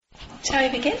Shall we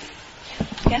begin?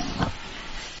 Yeah?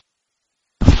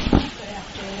 Good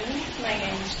afternoon. My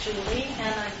name is Julie,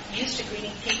 and I'm used to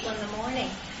greeting people in the morning.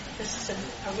 This is a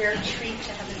rare treat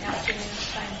to have an afternoon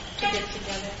time to get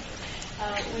together.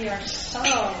 We are so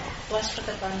blessed with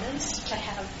abundance to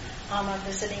have Amma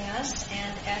visiting us,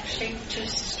 and actually 2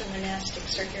 sister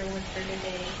monastics are here with her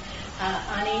today.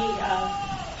 Ani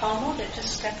Palmo, that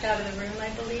just stepped out of the room, I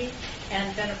believe,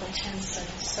 and Venerable Tenson.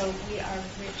 So we are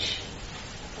rich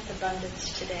with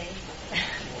abundance today.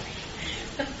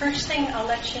 The first thing I'll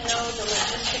let you know, the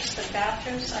logistics, the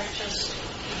bathrooms are just,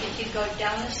 if you go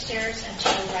down the stairs and to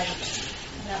the right.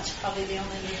 And that's probably the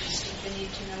only logistic you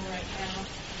need to know right now.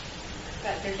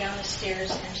 But they're down the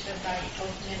stairs and to the right,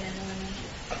 both men and women.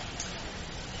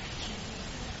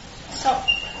 So,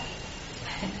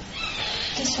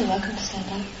 Just you're welcome to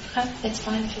stand up. Huh? It's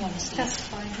fine if you want to stand. That's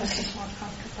fine. Okay. This is more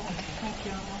comfortable. Okay. Thank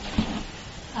you,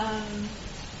 Amma.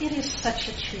 It is such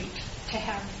a treat to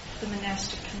have the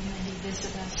monastic community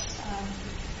visit us.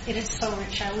 It is so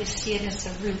rich. I always see it as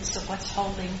the roots of what's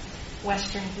holding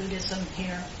Western Buddhism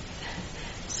here.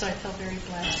 So I feel very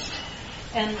blessed.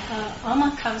 And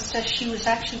Amma comes to us. She was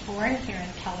actually born here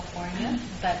in California,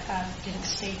 but didn't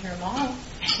stay here long.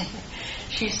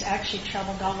 She's actually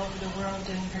traveled all over the world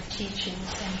doing her teachings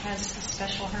and has a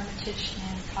special hermitage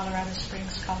in Colorado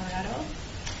Springs, Colorado.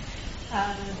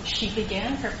 She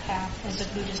began her path as a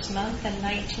Buddhist monk in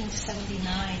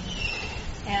 1979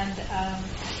 and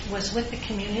was with the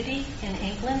community in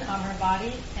England,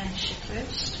 Amaravati and Shakti.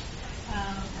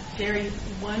 Very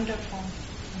wonderful,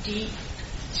 deep,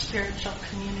 spiritual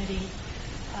community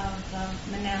of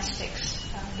monastics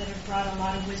that have brought a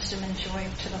lot of wisdom and joy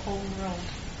to the whole world.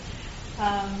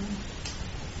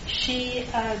 She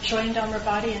joined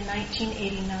Amaravati in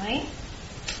 1989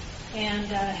 and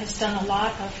has done a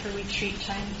lot of her retreat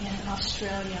time in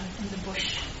Australia, in the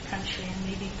bush country, and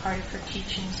maybe part of her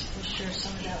teachings will share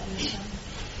some of that wisdom.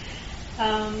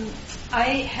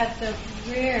 I had the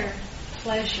rare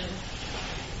pleasure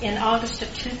in August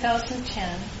of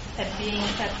 2010 at being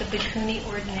at the Bhikkhuni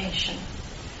ordination,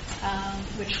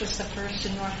 which was the first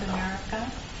in North America,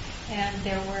 and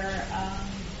there were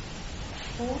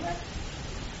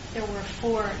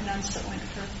four nuns that went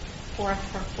forth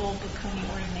for full Bhikkhuni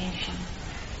ordination.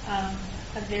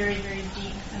 A very, very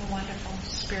deep and wonderful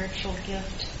spiritual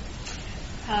gift.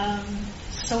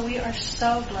 So we are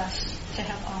so blessed to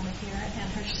have Amma here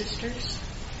and her sisters,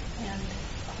 and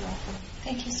welcome.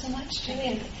 Thank you so much, Julie.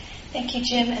 And thank you,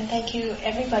 Jim, and thank you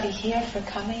everybody here for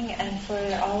coming and for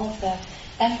all of the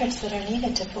efforts that are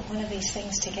needed to put one of these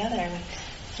things together with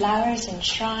flowers and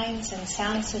shrines and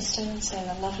sound systems and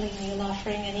a lovely meal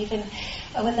offering, and even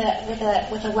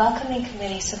with a welcoming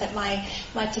committee so that my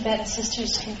Tibetan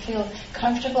sisters can feel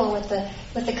comfortable with the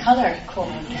color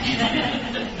code.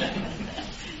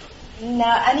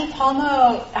 Now, Ani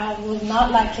Palmo will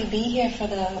not likely be here for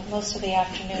the most of the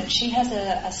afternoon. She has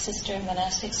a sister, a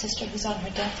monastic sister, who's on her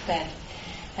deathbed,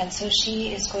 and so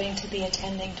she is going to be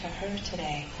attending to her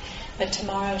today. But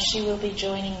tomorrow she will be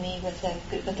joining me with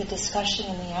the discussion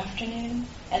in the afternoon,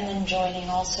 and then joining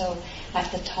also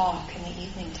at the talk in the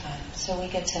evening time. So we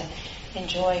get to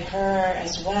enjoy her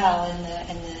as well in the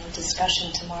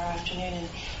discussion tomorrow afternoon and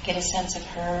get a sense of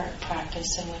her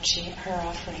practice and her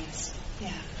offerings.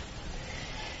 Yeah.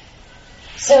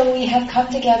 So we have come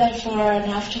together for an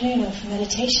afternoon of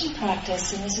meditation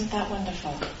practice, and isn't that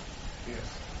wonderful?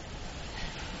 Yes.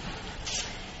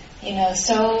 You know,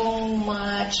 so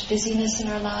much busyness in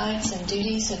our lives and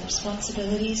duties and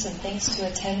responsibilities and things to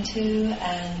attend to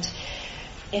and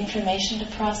information to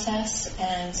process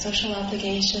and social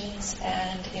obligations,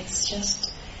 and it's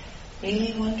just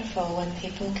really wonderful when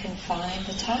people can find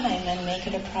the time and make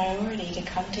it a priority to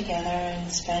come together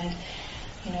and spend,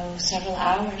 several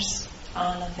hours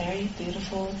on a very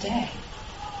beautiful day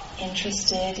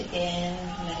interested in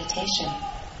meditation.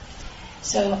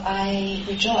 So I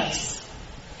rejoice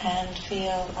and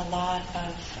feel a lot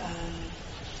of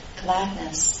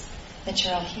gladness that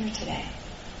you're all here today.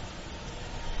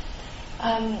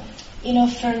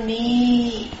 For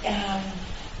me,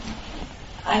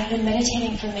 I've been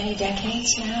meditating for many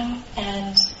decades now,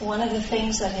 and one of the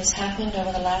things that has happened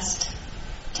over the last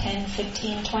 10,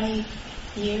 15, 20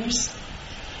 years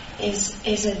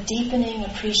is a deepening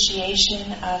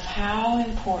appreciation of how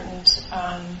important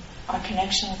our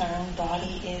connection with our own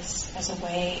body is as a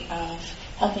way of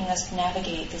helping us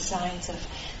navigate the signs of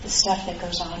the stuff that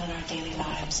goes on in our daily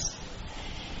lives.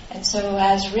 And so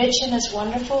as rich and as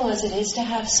wonderful as it is to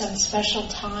have some special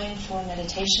time for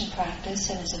meditation practice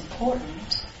and is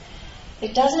important,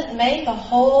 it doesn't make a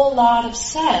whole lot of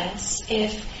sense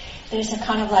if there's a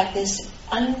kind of like this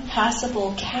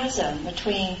unpassable chasm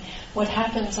between what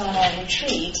happens on our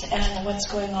retreat and what's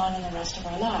going on in the rest of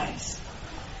our lives.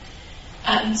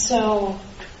 And so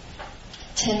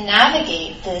to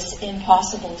navigate this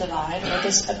impossible divide, or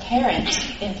this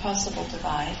apparent impossible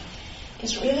divide,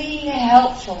 is really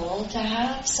helpful to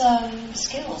have some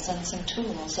skills and some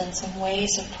tools and some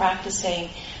ways of practicing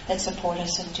that support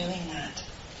us in doing that.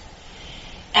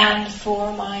 And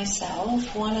for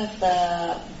myself, one of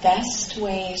the best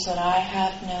ways that I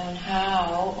have known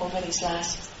how over these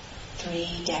last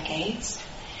 3 decades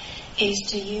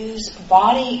is to use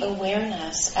body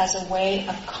awareness as a way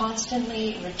of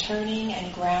constantly returning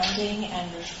and grounding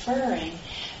and referring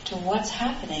to what's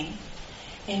happening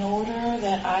in order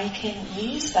that I can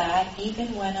use that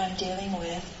even when I'm dealing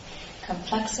with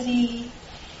complexity,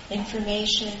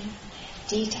 information,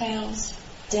 details,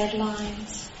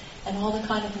 deadlines, and all the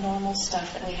kind of normal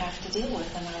stuff that we have to deal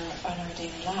with in our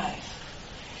daily life.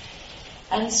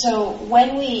 And so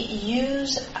when we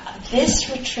use this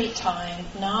retreat time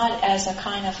not as a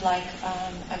kind of like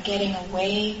a getting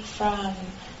away from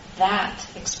that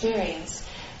experience,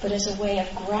 but as a way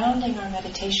of grounding our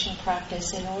meditation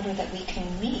practice in order that we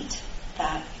can meet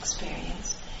that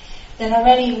experience, then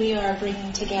already we are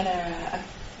bringing together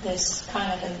this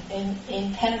kind of an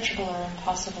impenetrable or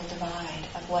impossible divide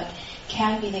of what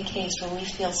can be the case where we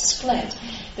feel split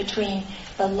between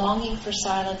the longing for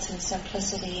silence and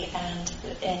simplicity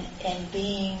and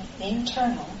being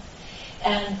internal,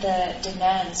 and the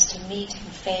demands to meet and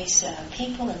face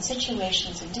people and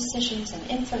situations and decisions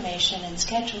and information and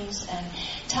schedules and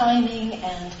timing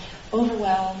and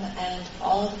overwhelm and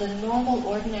all of the normal,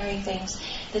 ordinary things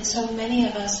that so many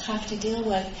of us have to deal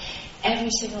with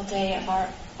every single day of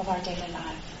our daily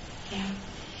life. Yeah.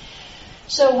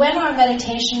 So when our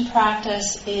meditation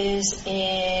practice is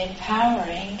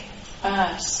empowering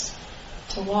us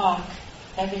to walk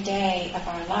every day of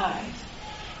our life,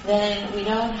 then we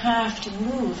don't have to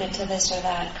move into this or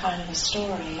that kind of a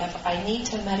story of I need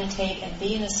to meditate and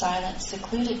be in a silent,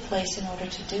 secluded place in order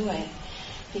to do it,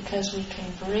 because we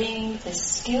can bring the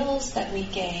skills that we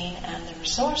gain and the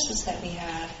resources that we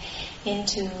have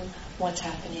into what's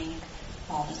happening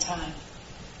all the time.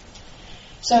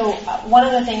 So one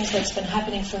of the things that's been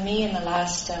happening for me in the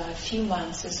last few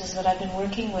months is that I've been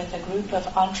working with a group of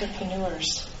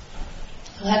entrepreneurs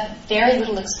who have very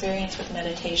little experience with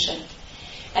meditation.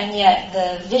 And yet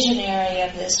the visionary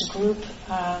of this group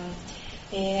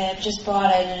just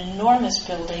bought an enormous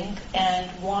building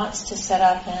and wants to set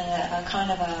up a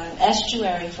kind of an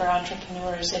estuary for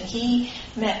entrepreneurs. And he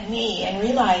met me and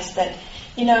realized that,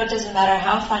 it doesn't matter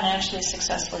how financially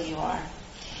successful you are.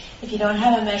 If you don't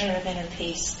have a measure of inner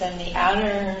peace, then the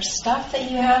outer stuff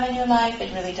that you have in your life,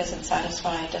 it really doesn't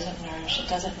satisfy, it doesn't nourish, it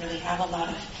doesn't really have a lot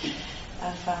of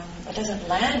it doesn't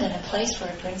land in a place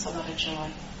where it brings a lot of joy.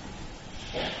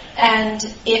 And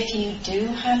if you do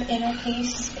have inner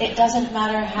peace, it doesn't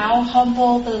matter how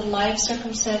humble the life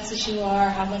circumstances you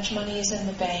are, how much money is in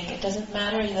the bank, it doesn't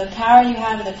matter the power you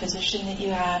have or the position that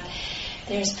you have,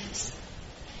 there's peace.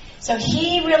 So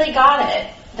he really got it,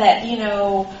 that,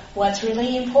 what's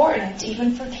really important,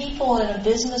 even for people in a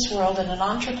business world, in an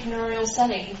entrepreneurial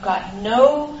setting, who've got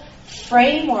no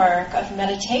framework of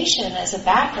meditation as a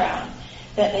background,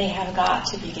 that they have got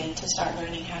to begin to start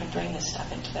learning how to bring this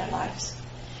stuff into their lives.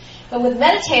 But with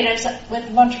meditators,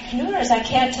 with entrepreneurs, I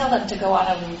can't tell them to go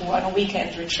on a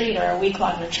weekend retreat or a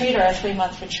week-long retreat or a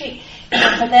 3-month retreat.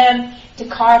 For them to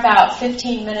carve out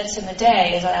 15 minutes in the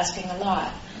day is asking a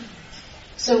lot.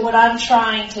 So what I'm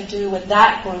trying to do with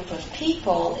that group of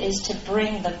people is to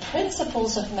bring the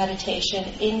principles of meditation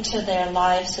into their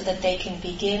lives so that they can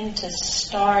begin to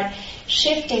start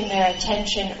shifting their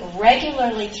attention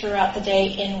regularly throughout the day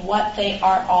in what they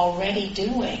are already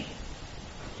doing.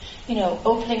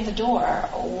 Opening the door,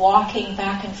 walking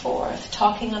back and forth,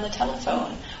 talking on the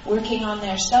telephone, working on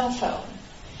their cell phone,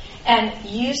 and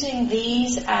using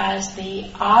these as the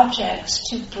objects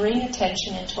to bring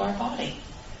attention into our body.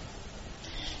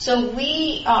 So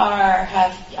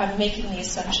I'm making the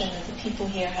assumption that the people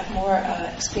here have more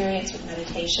experience with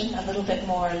meditation, a little bit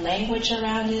more language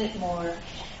around it, more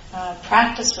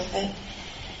practice with it.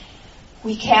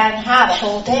 We can have a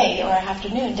whole day or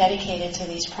afternoon dedicated to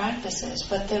these practices,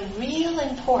 but the real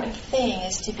important thing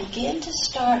is to begin to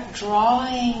start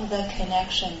drawing the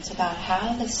connections about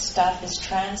how this stuff is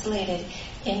translated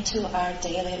into our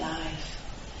daily life,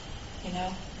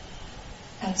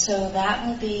 And so that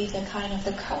will be the kind of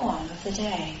the koan of the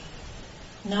day.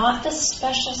 Not the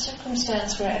special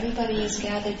circumstance where everybody is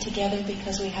gathered together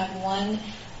because we have one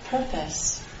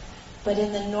purpose, but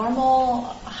in the normal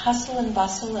hustle and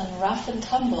bustle and rough and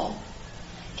tumble,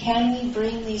 can we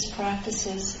bring these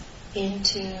practices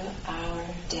into our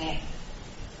day.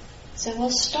 So we'll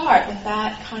start with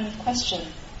that kind of question.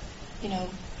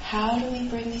 How do we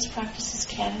bring these practices?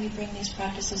 Can we bring these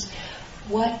practices?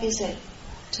 What is it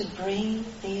to bring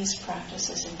these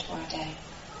practices into our day?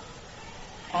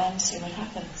 And see what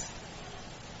happens.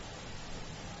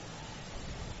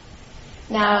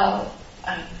 Now,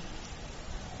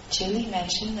 Julie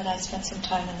mentioned that I spent some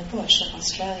time in the bush of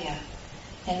Australia,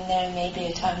 and there may be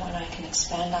a time when I can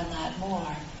expand on that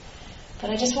more. But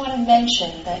I just want to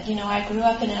mention that, I grew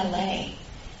up in LA,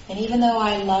 and even though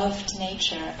I loved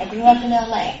nature, I grew up in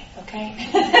LA, okay?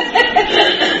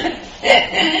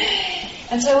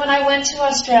 And so when I went to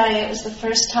Australia, it was the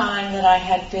first time that I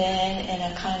had been in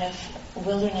a kind of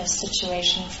wilderness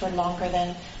situation for longer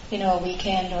than, a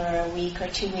weekend or a week or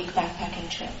 2-week backpacking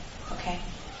trip, okay?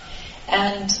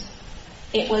 And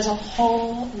it was a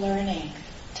whole learning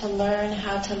to learn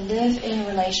how to live in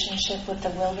relationship with the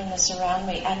wilderness around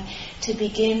me and to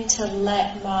begin to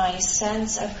let my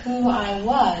sense of who I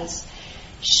was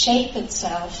shape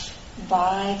itself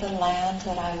by the land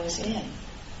that I was in.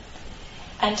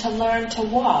 And to learn to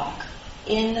walk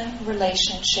in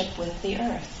relationship with the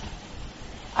earth.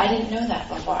 I didn't know that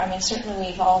before. Certainly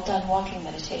we've all done walking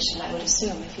meditation, I would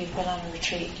assume. If you've been on a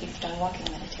retreat, you've done walking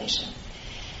meditation.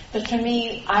 But for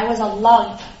me, I was a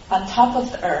lump on top of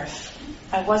the earth.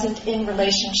 I wasn't in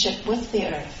relationship with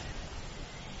the earth.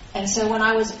 And so when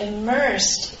I was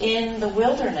immersed in the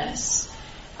wilderness,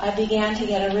 I began to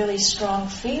get a really strong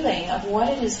feeling of what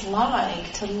it is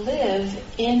like to live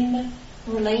in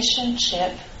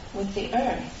relationship with the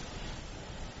earth.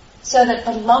 So that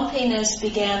the lumpiness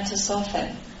began to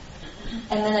soften.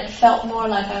 And then it felt more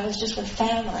like I was just with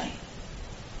family,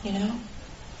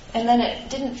 And then it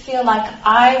didn't feel like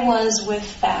I was with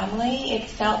family, it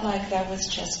felt like there was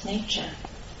just nature.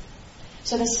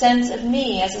 So the sense of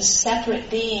me as a separate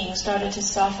being started to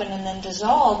soften and then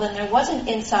dissolve, and there wasn't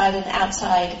inside and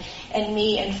outside and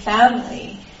me and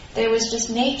family. There was just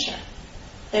nature.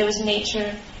 There was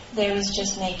nature, there was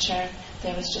just nature,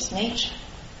 there was just nature.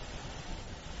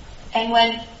 And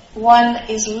when one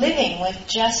is living with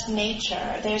just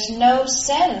nature, there's no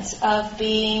sense of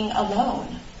being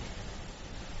alone.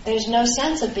 There's no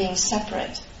sense of being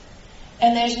separate.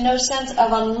 And there's no sense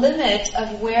of a limit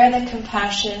of where the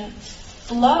compassion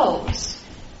flows.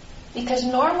 Because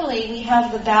normally we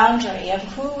have the boundary of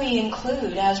who we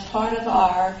include as part of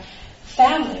our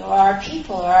family or our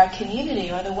people or our community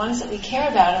or the ones that we care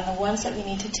about and the ones that we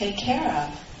need to take care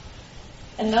of.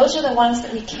 And those are the ones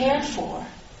that we care for.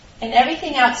 And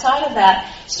everything outside of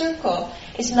that circle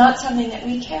is not something that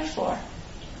we care for.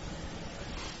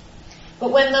 But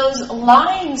when those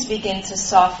lines begin to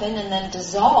soften and then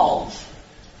dissolve,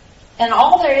 and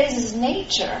all there is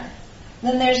nature,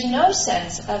 then there's no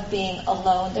sense of being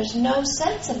alone. There's no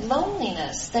sense of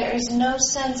loneliness. There is no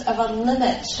sense of a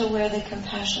limit to where the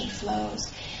compassion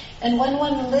flows. And when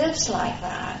one lives like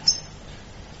that,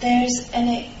 there's an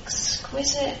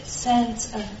exquisite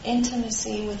sense of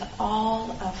intimacy with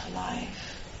all of life.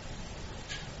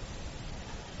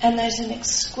 And there's an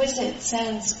exquisite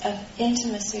sense of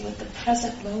intimacy with the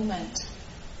present moment.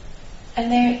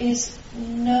 And there is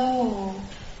no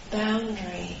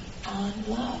boundary on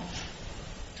love.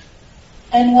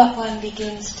 And what one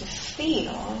begins to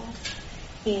feel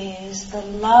is the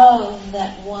love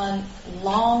that one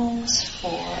longs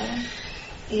for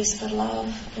is the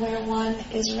love where one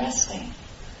is resting.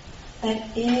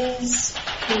 That is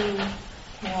who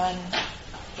one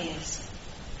is.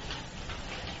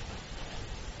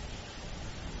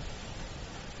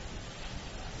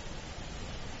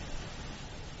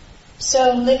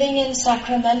 So living in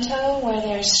Sacramento, where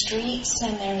there's streets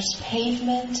and there's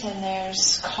pavement and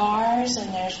there's cars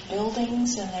and there's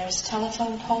buildings and there's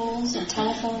telephone poles and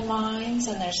telephone lines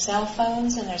and there's cell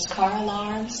phones and there's car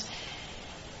alarms,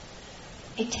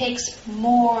 it takes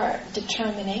more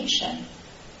determination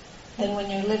than when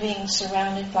you're living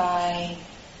surrounded by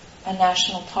a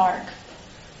national park.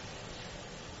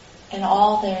 And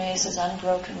all there is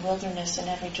unbroken wilderness in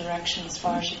every direction as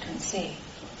far as you can see,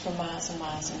 for miles and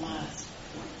miles and miles.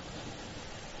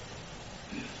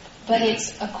 But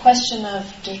it's a question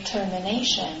of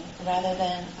determination rather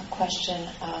than a question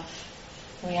of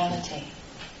reality.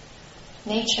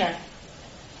 Nature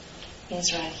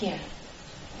is right here.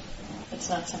 It's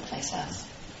not someplace else.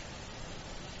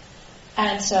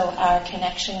 And so our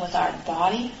connection with our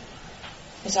body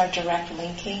is our direct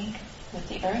linking with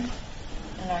the earth.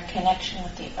 And our connection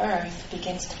with the earth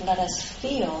begins to let us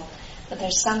feel that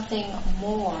there's something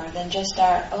more than just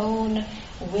our own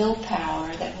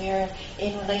willpower that we're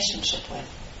in relationship with.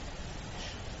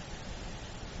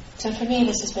 So for me,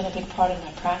 this has been a big part of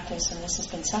my practice, and this has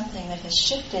been something that has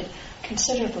shifted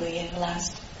considerably in the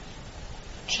last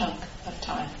chunk of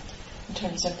time in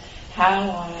terms of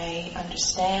how I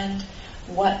understand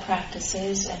what practice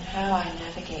is and how I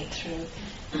navigate through,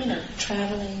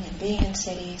 traveling and being in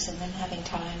cities and then having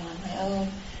time on my own.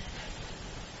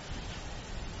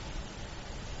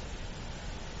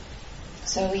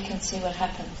 So we can see what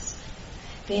happens.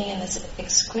 Being in this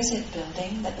exquisite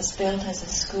building that was built as a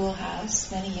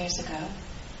schoolhouse many years ago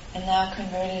and now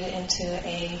converted into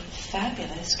a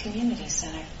fabulous community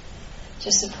center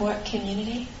to support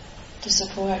community, to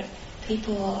support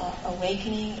people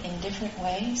awakening in different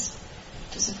ways,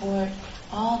 to support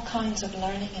all kinds of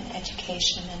learning and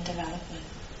education and development.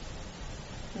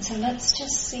 And so let's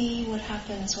just see what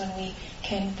happens when we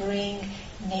can bring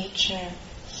nature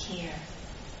here,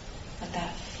 what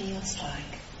that feels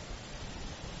like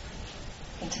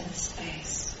into the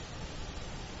space.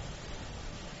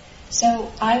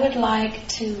 So I would like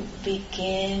to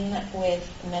begin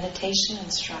with meditation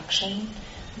instruction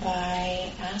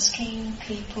by asking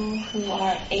people who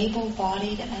are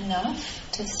able-bodied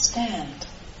enough to stand.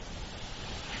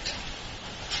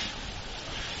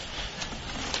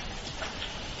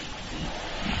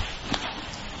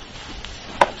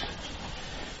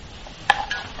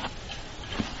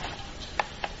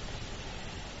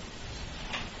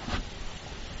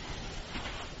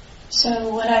 So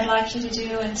what I'd like you to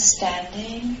do in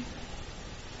standing,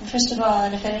 first of all,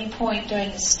 and if at any point during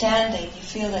the standing you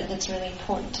feel that it's really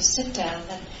important to sit down,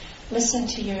 then listen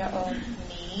to your own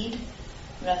need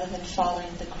rather than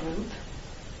following the group,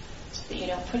 so that you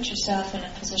don't put yourself in a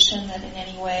position that in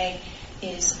any way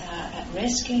is at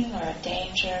risking or a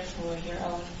danger for your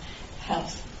own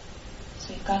health.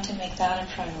 So you've got to make that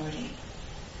a priority.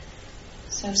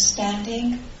 So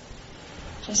standing,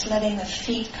 just letting the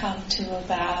feet come to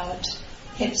about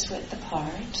hips width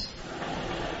apart.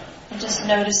 And just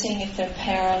noticing if they're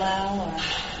parallel or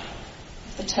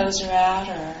if the toes are out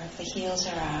or if the heels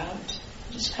are out.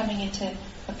 Just coming into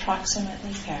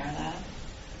approximately parallel.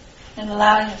 And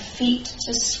allowing the feet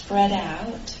to spread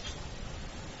out.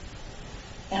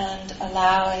 And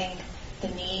allowing the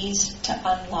knees to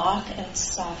unlock and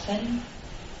soften.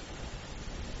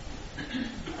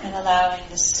 And allowing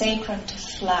the sacrum to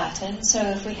flatten. So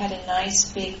if we had a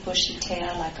nice big bushy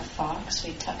tail like a fox,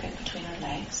 we'd tuck it between our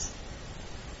legs.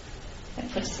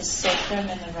 It puts the sacrum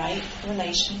in the right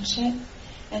relationship.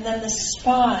 And then the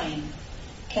spine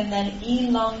can then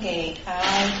elongate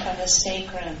out of the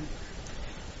sacrum,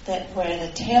 that where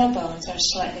the tailbones are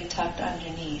slightly tucked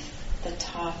underneath the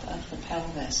top of the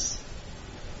pelvis.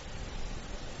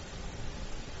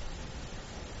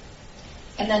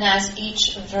 And then as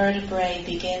each vertebrae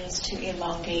begins to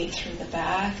elongate through the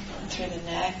back, through the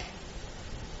neck,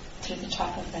 through the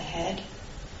top of the head,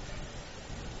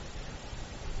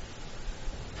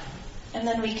 and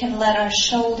then we can let our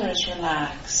shoulders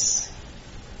relax.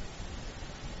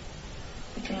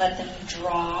 We can let them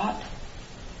drop.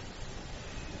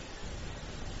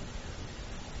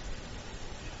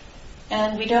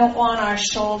 And we don't want our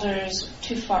shoulders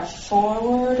too far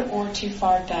forward or too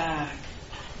far back.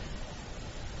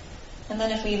 And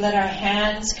then if we let our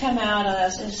hands come out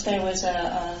as if there was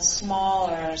a small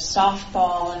or a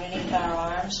softball underneath our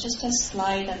arms, just a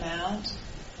slight amount.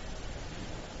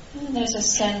 And there's a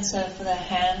sense of the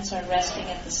hands are resting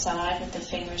at the side with the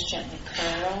fingers gently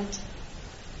curled.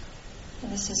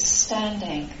 And this is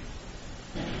standing.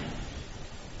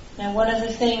 Now, one of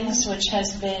the things which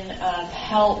has been of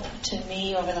help to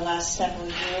me over the last several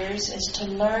years is to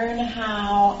learn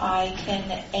how I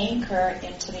can anchor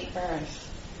into the earth.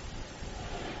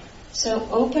 So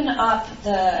open up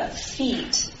the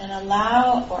feet and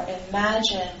allow or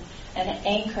imagine an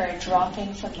anchor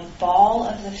dropping from the ball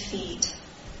of the feet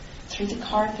through the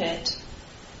carpet,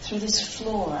 through this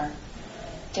floor,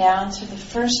 down through the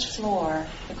first floor,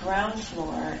 the ground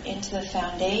floor, into the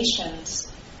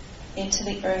foundations, into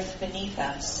the earth beneath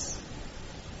us.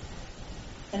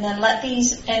 And then let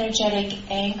these energetic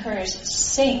anchors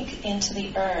sink into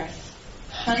the earth,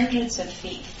 hundreds of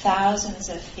feet, thousands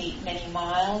of feet, many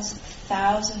miles,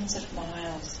 thousands of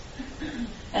miles,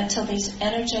 until these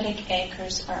energetic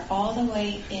anchors are all the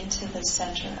way into the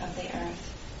center of the earth.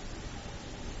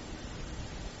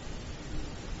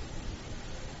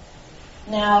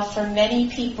 Now, for many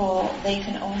people, they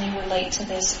can only relate to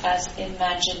this as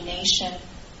imagination.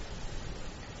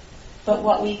 But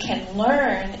what we can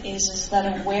learn is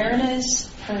that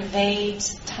awareness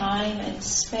pervades time and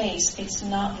space. It's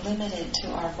not limited to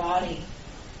our body.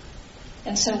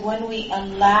 And so when we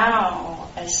allow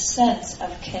a sense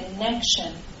of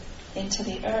connection into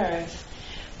the earth,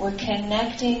 We're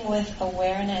connecting with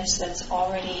awareness that's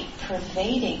already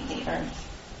pervading the earth.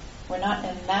 We're not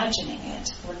imagining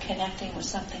it. We're connecting with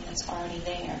something that's already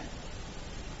there.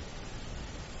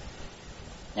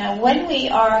 Now, when we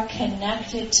are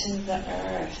connected to the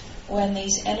earth, when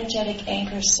these energetic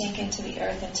anchors sink into the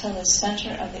earth until the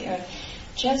center of the earth,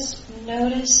 just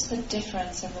notice the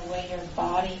difference in the way your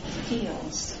body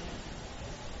feels.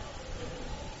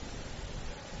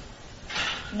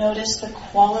 Notice the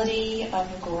quality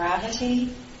of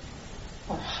gravity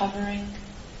or hovering.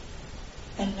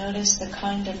 And notice the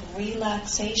kind of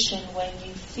relaxation when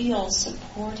you feel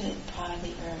supported by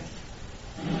the earth.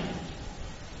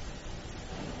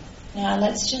 Now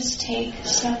let's just take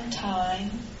some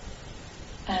time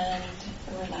and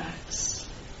relax.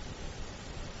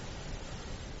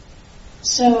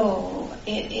 So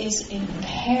it is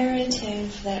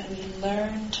imperative that we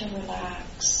learn to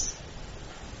relax.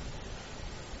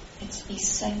 It's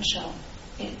essential.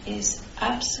 It is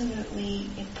absolutely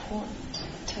important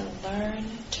to learn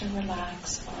to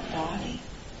relax our body.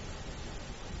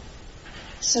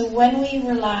 So when we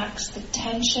relax the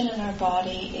tension in our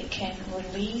body, it can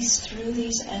release through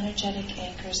these energetic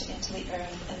anchors into the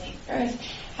earth, and the earth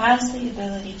has the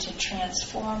ability to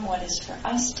transform what is for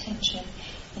us tension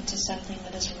into something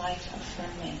that is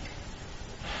life-affirming,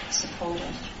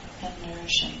 supportive, and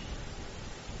nourishing.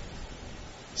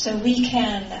 So we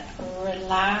can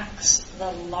relax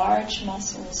the large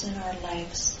muscles in our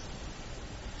legs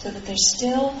so that they're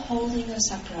still holding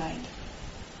us upright,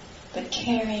 but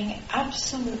carrying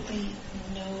absolutely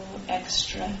no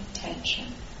extra tension.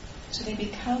 So they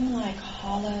become like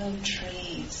hollow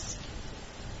trees,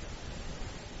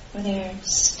 where they're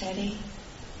steady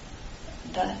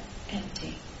but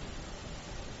empty.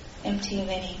 Empty of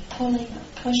any pulling or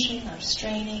pushing or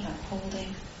straining or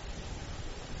holding.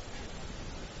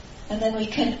 And then we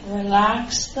can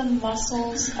relax the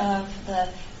muscles of the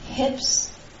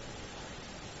hips,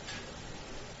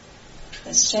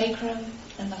 the sacrum,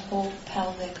 and the whole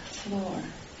pelvic floor.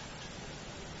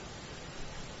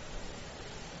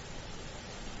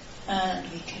 And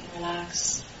we can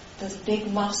relax those big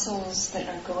muscles that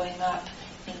are going up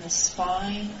in the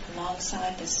spine,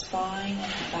 alongside the spine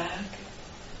and the back.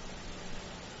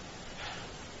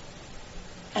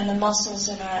 And the muscles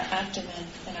in our abdomen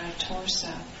and our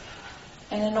torso.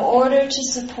 And in order to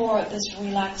support this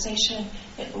relaxation,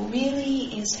 it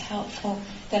really is helpful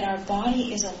that our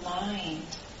body is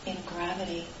aligned in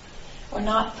gravity. We're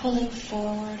not pulling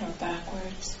forward or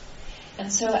backwards.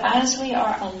 And so as we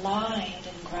are aligned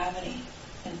in gravity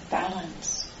and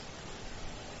balance,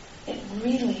 it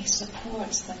really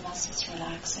supports the muscles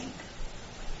relaxing.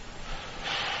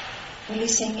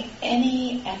 Releasing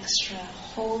any extra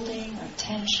holding or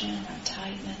tension or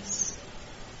tightness.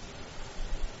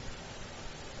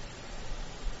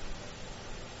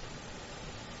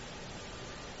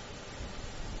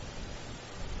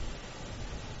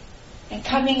 And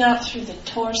coming up through the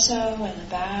torso and the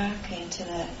back into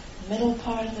the middle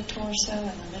part of the torso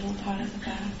and the middle part of the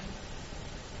back.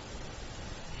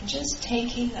 And just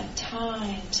taking a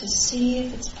time to see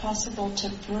if it's possible to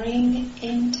bring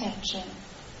intention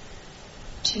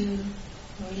to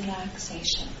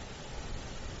relaxation.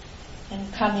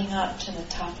 And coming up to the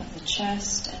top of the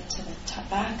chest and to the top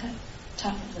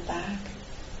of the back.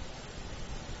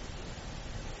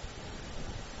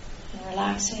 And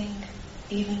relaxing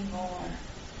even more.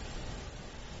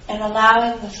 And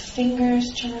allowing the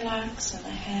fingers to relax and the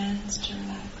hands to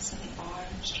relax and the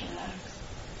arms to relax.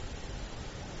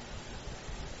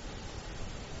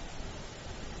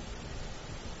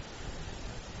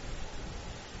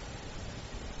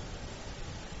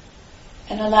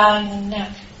 And allowing the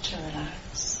neck to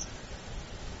relax.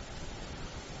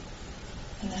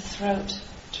 And the throat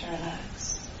to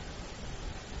relax.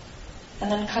 And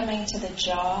then coming to the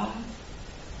jaw.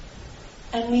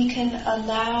 And we can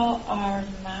allow our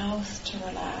mouth to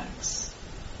relax,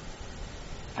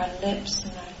 our lips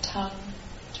and our tongue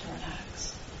to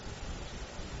relax,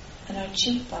 and our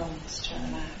cheekbones to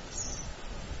relax,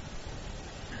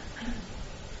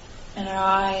 and our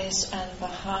eyes and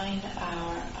behind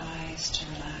our eyes to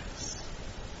relax,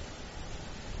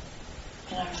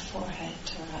 and our forehead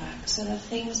to relax. So the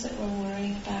things that we're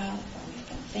worrying about, or we've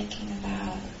been thinking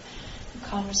about, the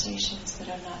conversations that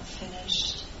are not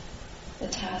finished, the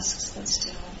tasks that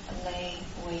still lay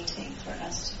waiting for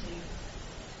us to do.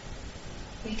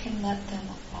 We can let them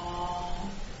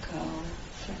all go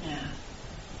for now.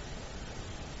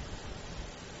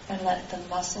 And let the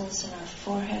muscles in our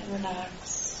forehead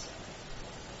relax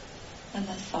and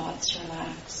the thoughts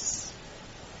relax.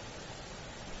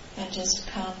 And just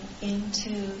come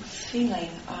into feeling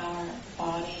our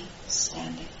body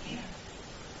standing here.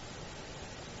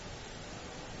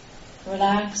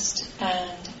 relaxed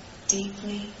and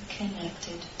deeply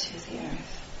connected to the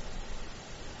earth.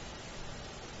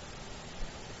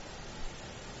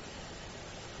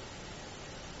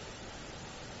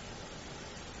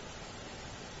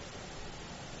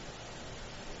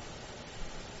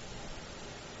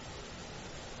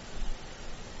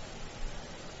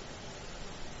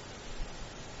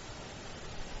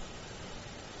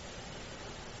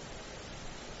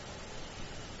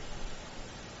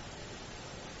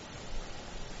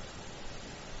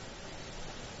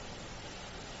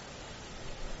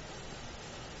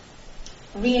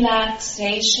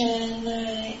 Relaxation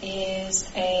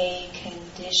is a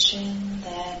condition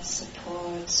that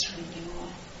supports renewal,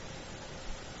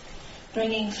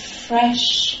 bringing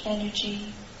fresh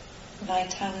energy,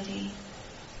 vitality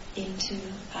into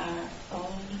our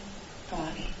own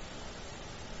body.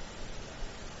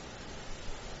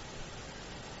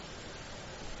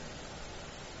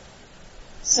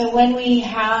 So when we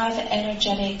have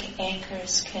energetic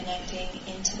anchors connecting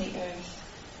into the earth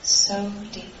so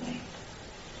deeply,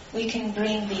 we can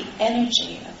bring the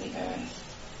energy of the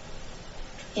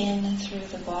earth in through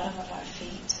the bottom of our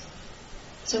feet.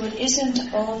 So it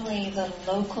isn't only the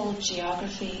local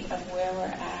geography of where we're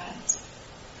at.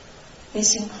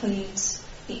 This includes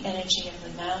the energy of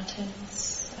the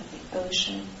mountains, of the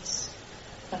oceans,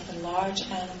 of the large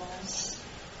animals,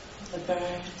 of the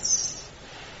birds.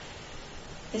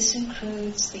 This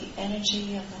includes the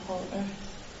energy of the whole earth.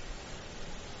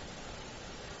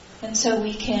 And so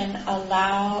we can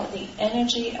allow the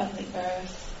energy of the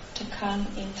earth to come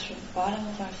in through the bottom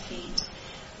of our feet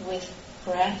with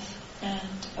breath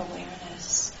and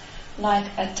awareness. Like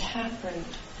a taproot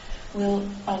will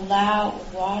allow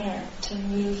water to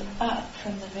move up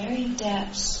from the very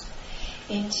depths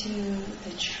into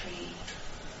the tree,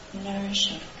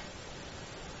 nourishing,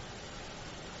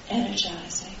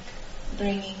 energizing,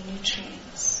 bringing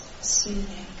nutrients,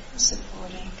 soothing,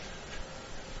 supporting.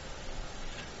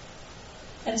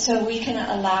 And so we can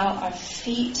allow our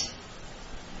feet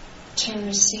to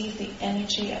receive the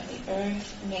energy of the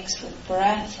earth mixed with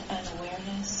breath and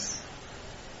awareness,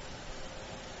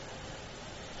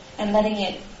 and letting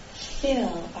it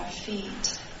fill our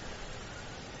feet,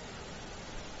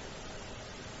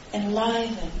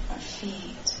 enliven our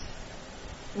feet,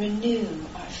 renew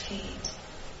our feet,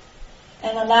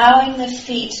 and allowing the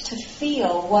feet to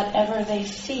feel whatever they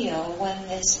feel when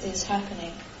this is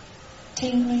happening.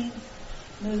 Tingling,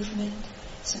 movement,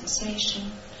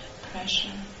 sensation, pressure,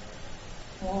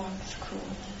 warmth,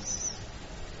 coolness.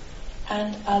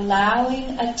 And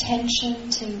allowing attention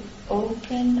to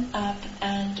open up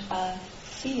and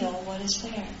feel what is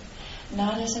there,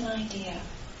 not as an idea,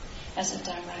 as a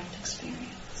direct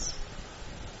experience.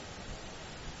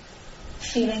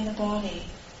 Feeling the body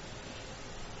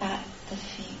at the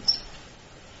feet.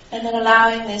 And then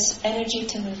allowing this energy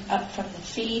to move up from the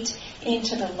feet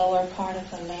into the lower part of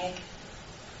the leg,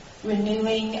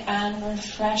 renewing and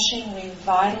refreshing,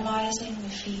 revitalizing the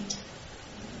feet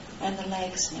and the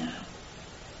legs now.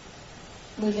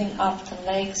 Moving up the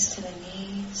legs to the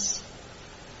knees,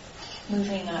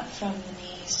 moving up from the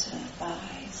knees to the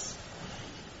thighs.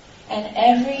 And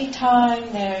every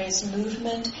time there is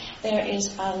movement, there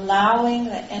is allowing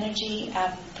the energy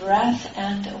of breath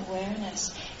and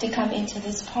awareness to come into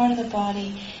this part of the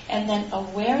body, and then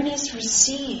awareness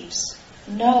receives,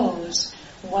 knows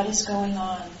what is going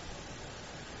on.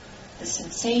 The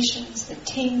sensations, the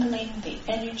tingling, the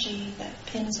energy, the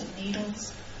pins and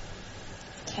needles,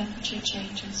 temperature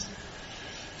changes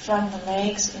from the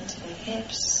legs into the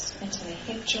hips, into the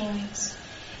hip joints,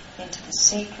 into the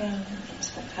sacrum,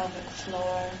 into the pelvic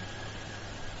floor,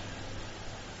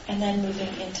 and then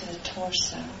moving into the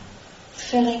torso,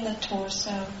 filling the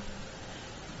torso,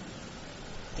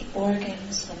 the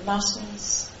organs, the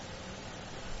muscles,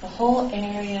 the whole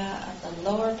area of the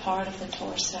lower part of the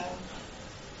torso,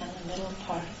 and the middle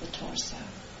part of the torso,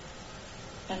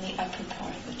 and the upper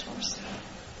part of the torso,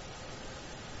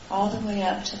 all the way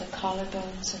up to the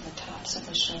collarbones and the tops of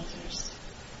the shoulders.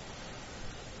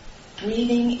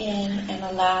 Breathing in and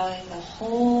allowing the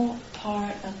whole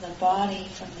part of the body,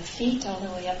 from the feet all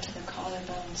the way up to the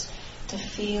collarbones, to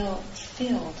feel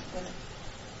filled with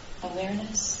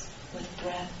awareness, with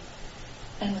breath,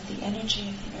 and with the energy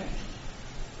of the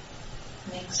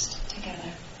earth mixed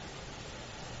together.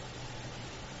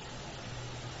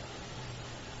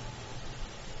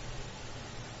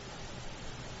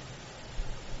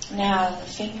 Now the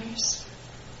fingers,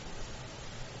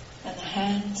 and the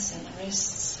hands, and the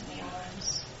wrists, and the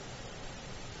arms.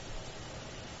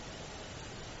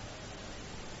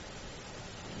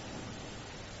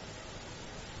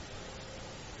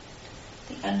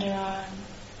 The underarm,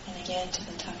 and again to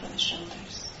the top of the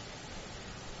shoulders,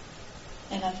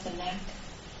 and up the neck,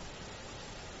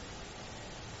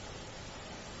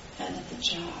 and at the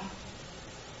jaw,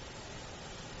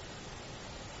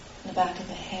 the back of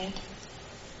the head,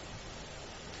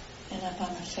 and up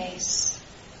on the face,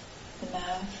 the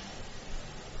mouth,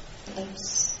 the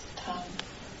lips, tongue,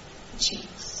 the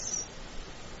cheeks,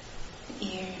 the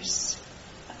ears,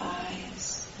 the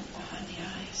eyes, and behind the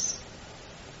eyes.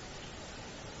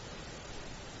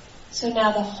 So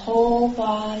now the whole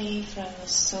body, from the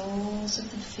soles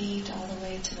of the feet all the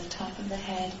way to the top of the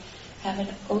head, have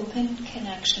an open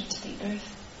connection to the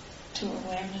earth, to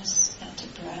awareness, and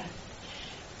to breath.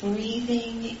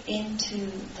 Breathing into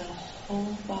the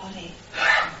whole body,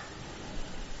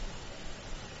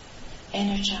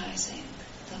 energizing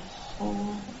the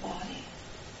whole body.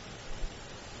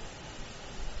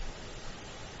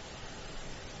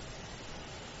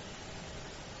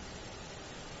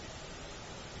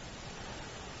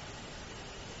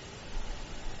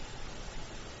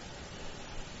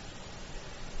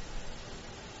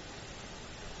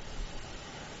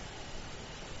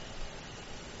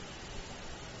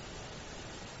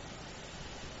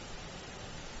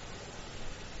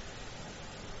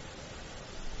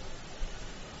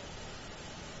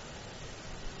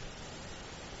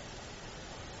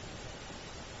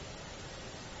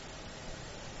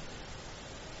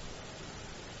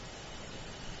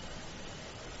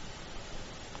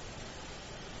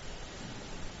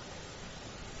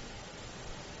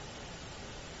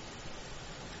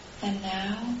 And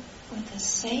now, with the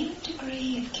same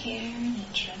degree of care and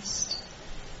interest,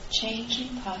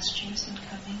 changing postures and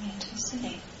coming into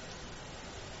sitting.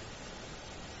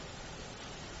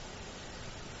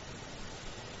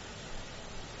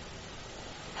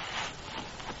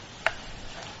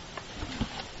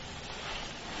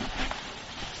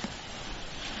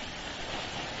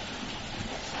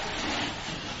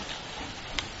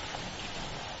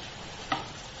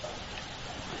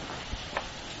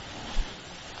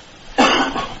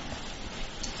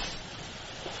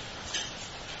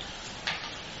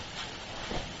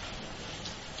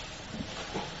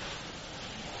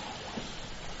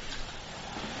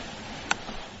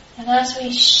 And as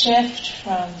we shift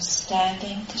from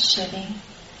standing to sitting,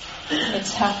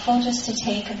 it's helpful just to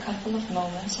take a couple of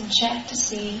moments and check to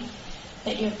see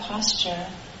that your posture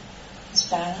is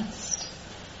balanced,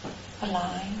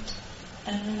 aligned,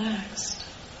 and relaxed.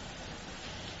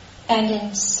 And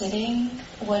in sitting,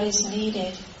 what is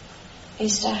needed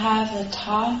is to have the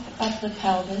top of the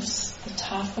pelvis, the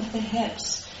top of the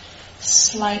hips,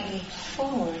 slightly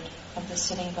forward of the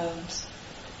sitting bones.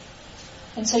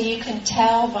 And so you can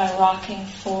tell by rocking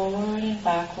forward and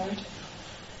backward,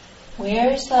 where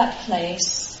is that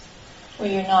place where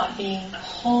you're not being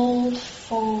pulled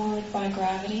forward by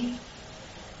gravity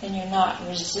and you're not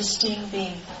resisting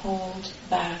being pulled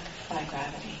back by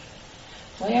gravity?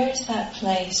 Where is that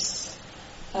place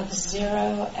of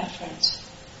zero effort?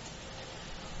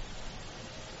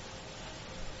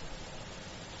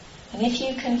 And if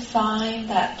you can find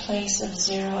that place of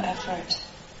zero effort,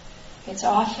 it's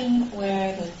often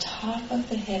where the top of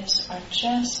the hips are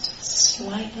just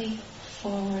slightly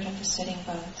forward of the sitting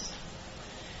bones.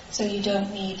 So you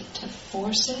don't need to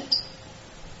force it.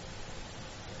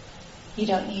 You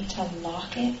don't need to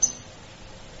lock it.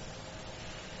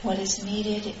 What is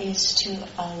needed is to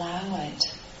allow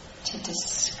it, to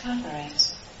discover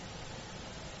it.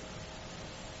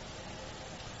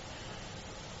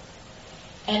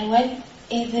 And when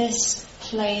this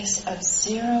place of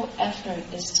zero effort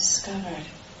is discovered,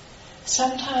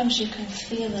 sometimes you can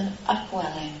feel an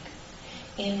upwelling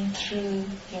in through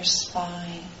your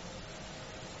spine.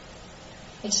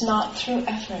 It's not through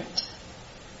effort.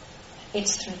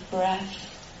 It's through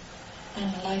breath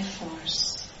and life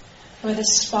force, where the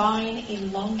spine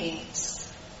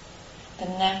elongates, the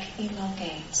neck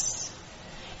elongates,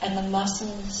 and the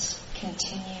muscles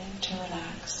continue to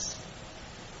relax.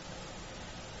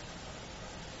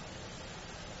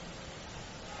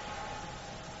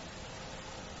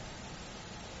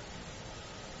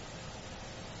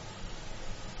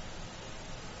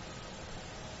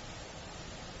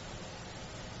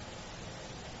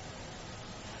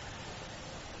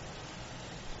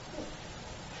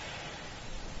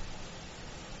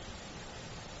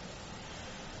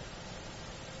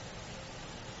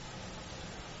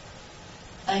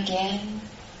 Again,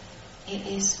 it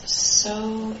is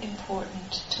so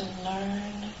important to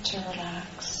learn to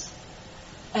relax.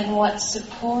 And what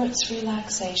supports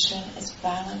relaxation is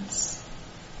balance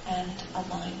and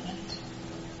alignment.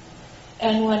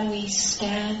 And when we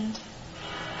stand,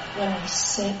 when we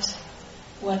sit,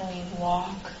 when we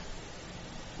walk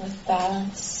with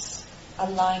balance,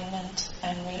 alignment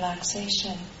and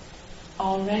relaxation,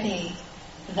 already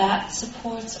that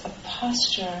supports a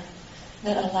posture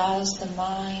that allows the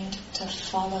mind to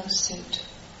follow suit.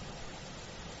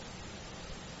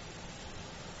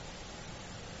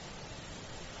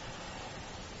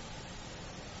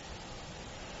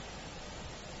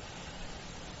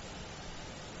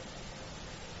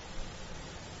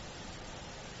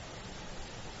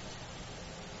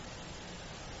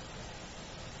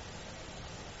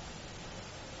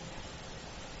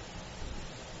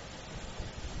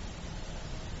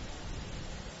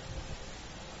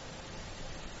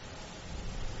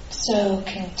 So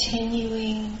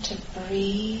continuing to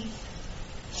breathe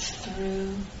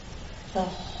through the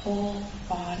whole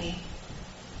body.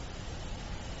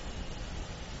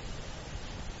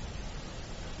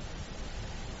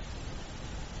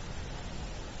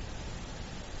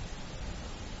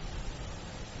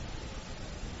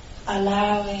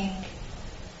 Allowing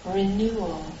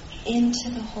renewal into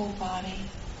the whole body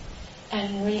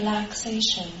and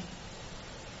relaxation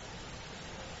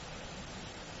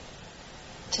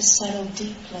to settle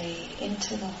deeply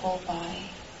into the whole body.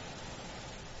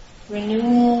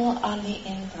 Renewal on the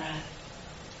in-breath,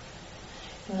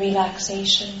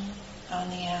 relaxation on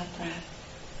the out-breath.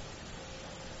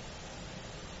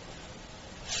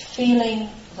 Feeling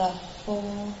the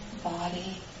whole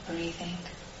body breathing.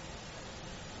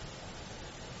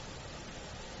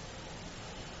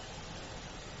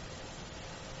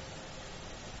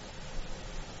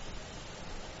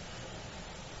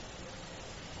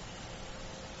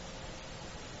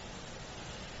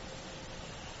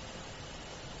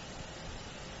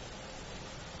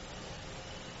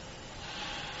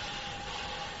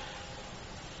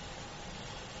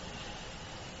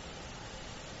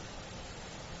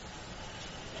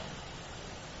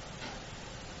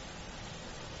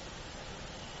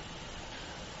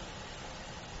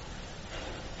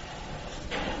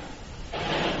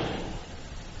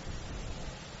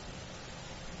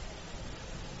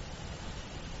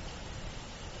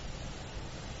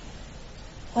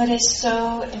 What is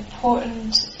so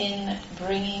important in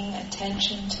bringing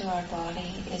attention to our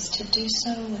body is to do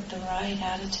so with the right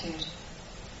attitude.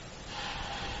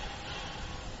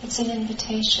 It's an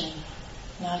invitation,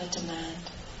 not a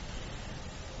demand.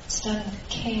 It's done with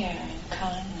care and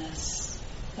kindness,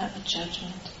 not with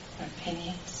judgment or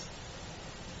opinions.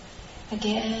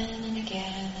 Again and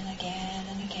again and again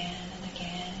and again and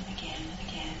again and again and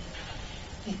again,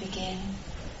 we begin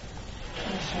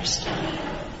for the first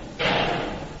time.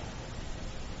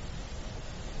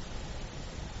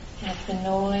 And if the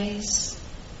noise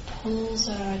pulls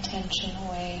our attention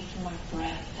away from our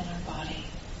breath and our body,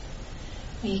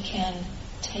 we can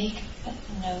take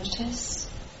notice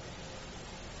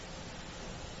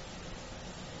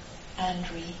and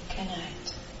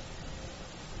reconnect.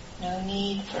 No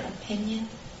need for opinion,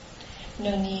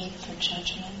 no need for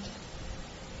judgment.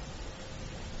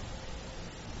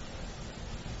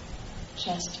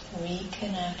 Just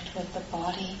reconnect with the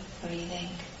body breathing,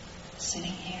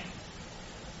 sitting here.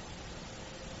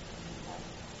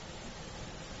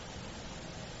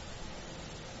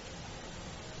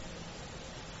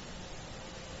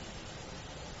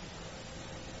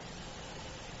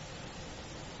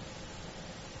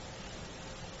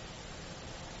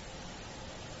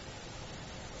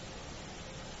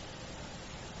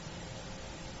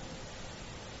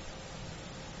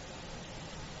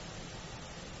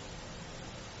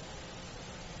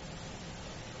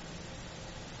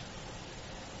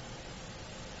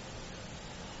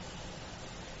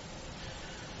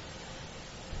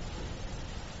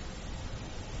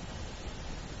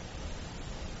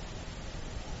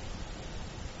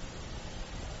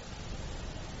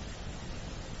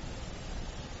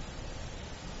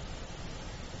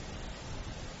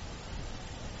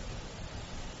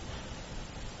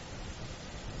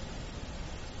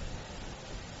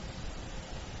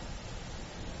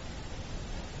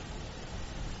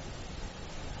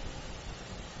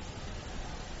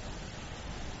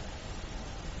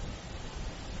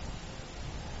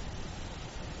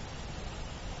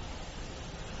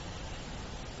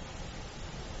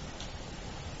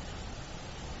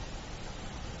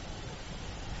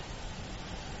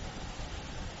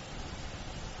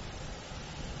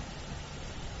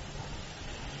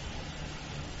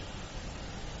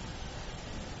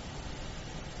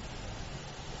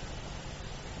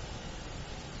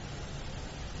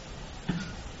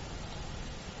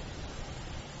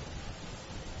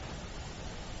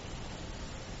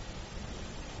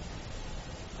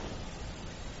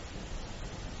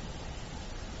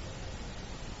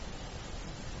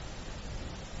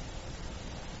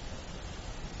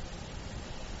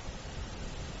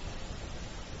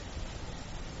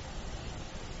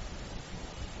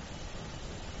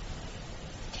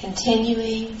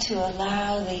 Continuing to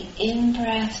allow the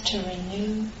in-breath to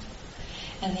renew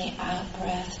and the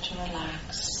out-breath to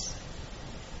relax.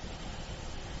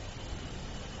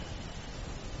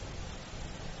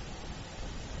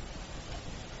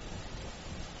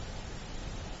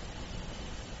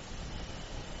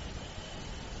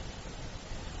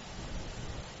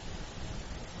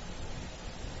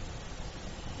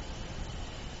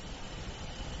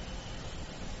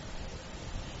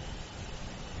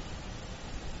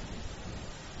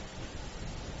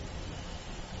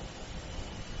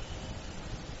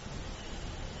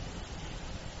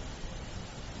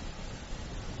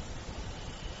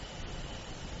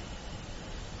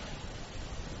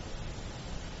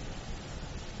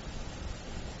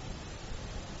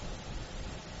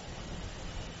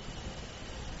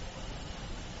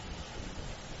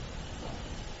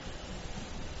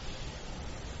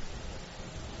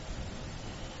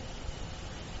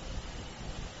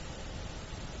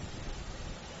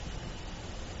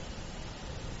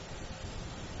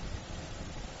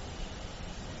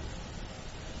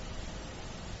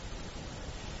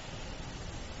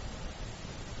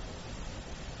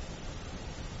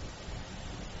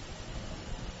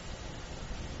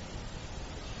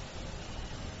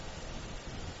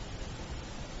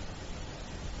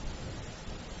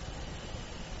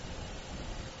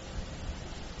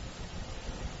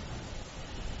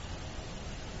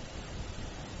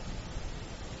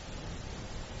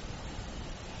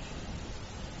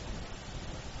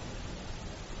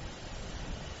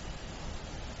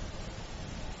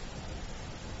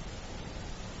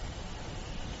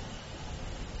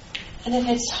 And if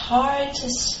it's hard to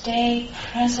stay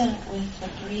present with the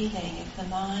breathing, if the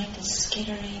mind is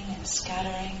skittering and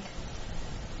scattering,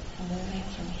 moving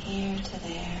from here to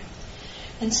there,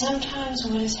 then sometimes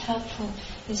what is helpful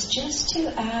is just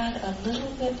to add a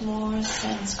little bit more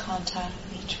sense contact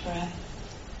with each breath.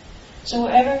 So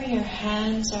wherever your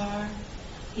hands are,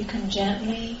 you can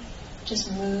gently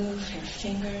just move your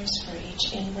fingers for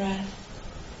each in-breath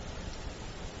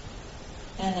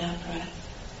and out-breath.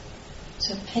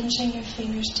 So pinching your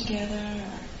fingers together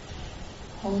or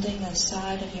holding the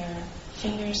side of your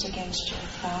fingers against your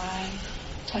thigh,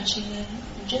 touching them,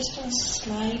 and just a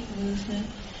slight movement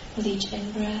with each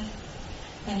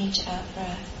in-breath and each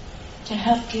out-breath to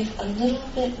help give a little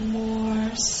bit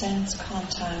more sense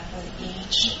contact with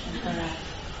each breath.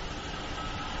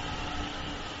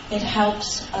 It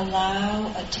helps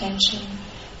allow attention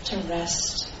to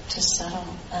rest, to settle,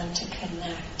 and to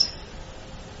connect.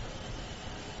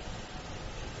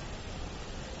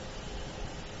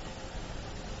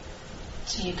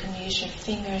 So you can use your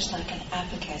fingers like an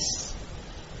abacus,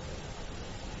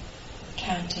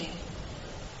 counting,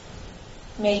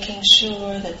 making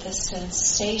sure that the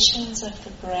sensations of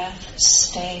the breath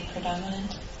stay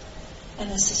predominant, and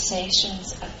the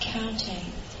sensations of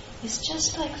counting is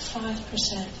just like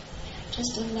 5%,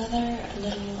 just another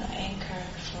little anchor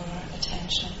for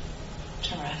attention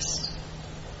to rest.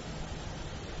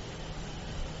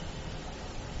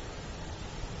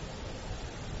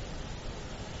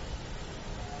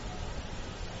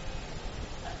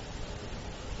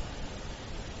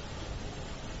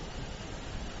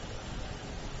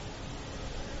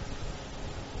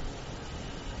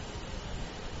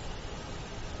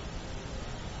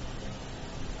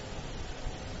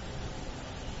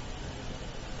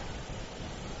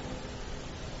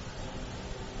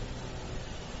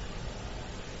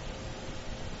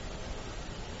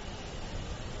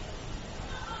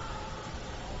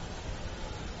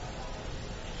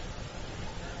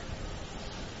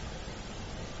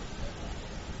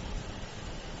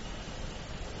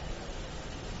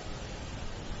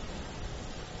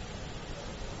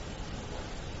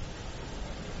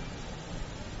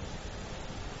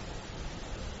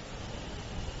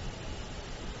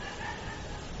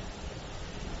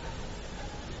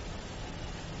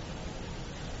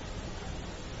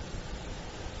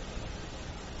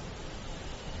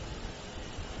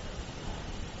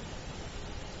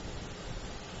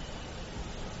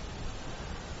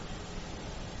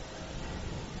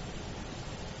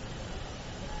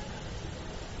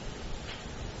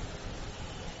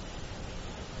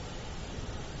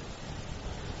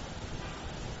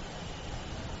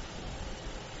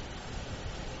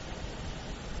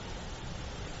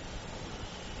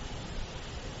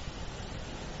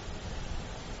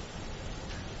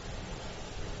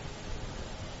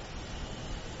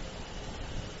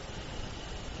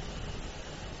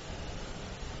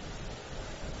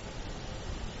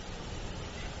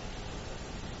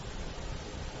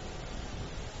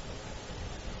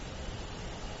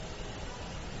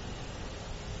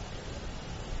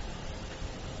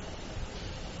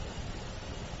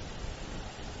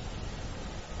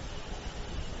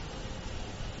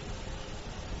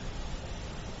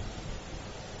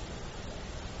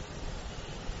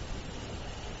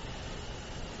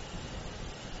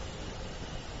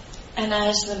 And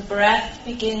as the breath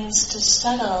begins to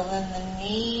settle, then the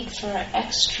need for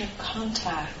extra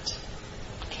contact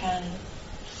can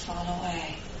fall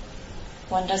away.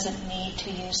 One doesn't need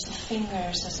to use the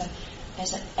fingers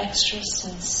as an extra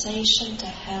sensation to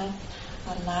help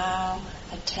allow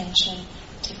attention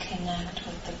to connect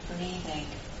with the breathing.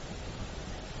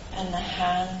 And the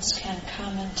hands can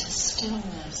come into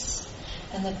stillness,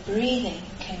 and the breathing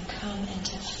can come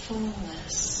into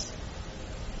fullness.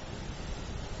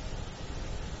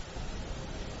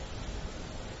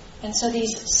 And so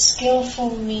these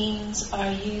skillful means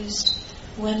are used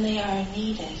when they are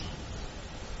needed.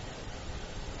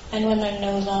 And when they're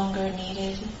no longer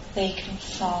needed, they can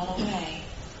fall away.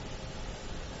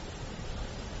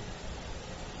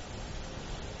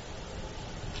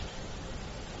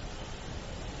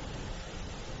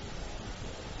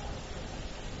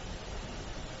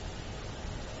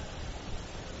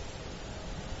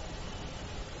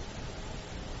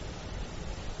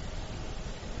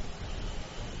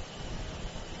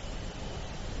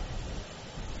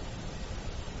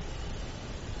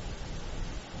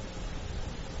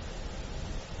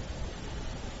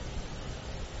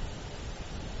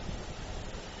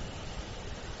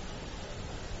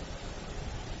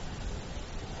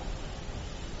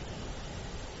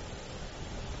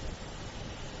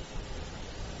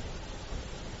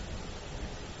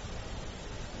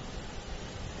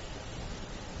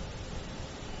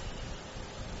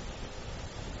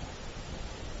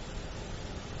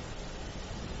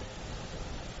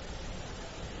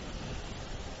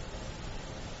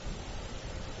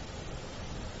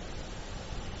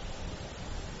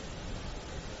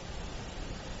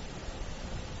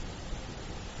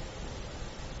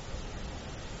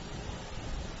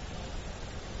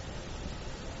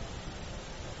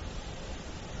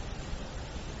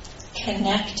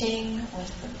 Connecting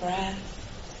with the breath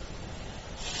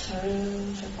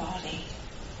through the body,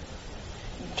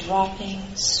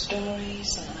 dropping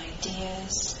stories and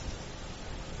ideas,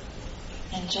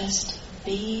 and just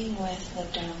being with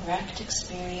the direct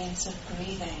experience of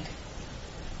breathing.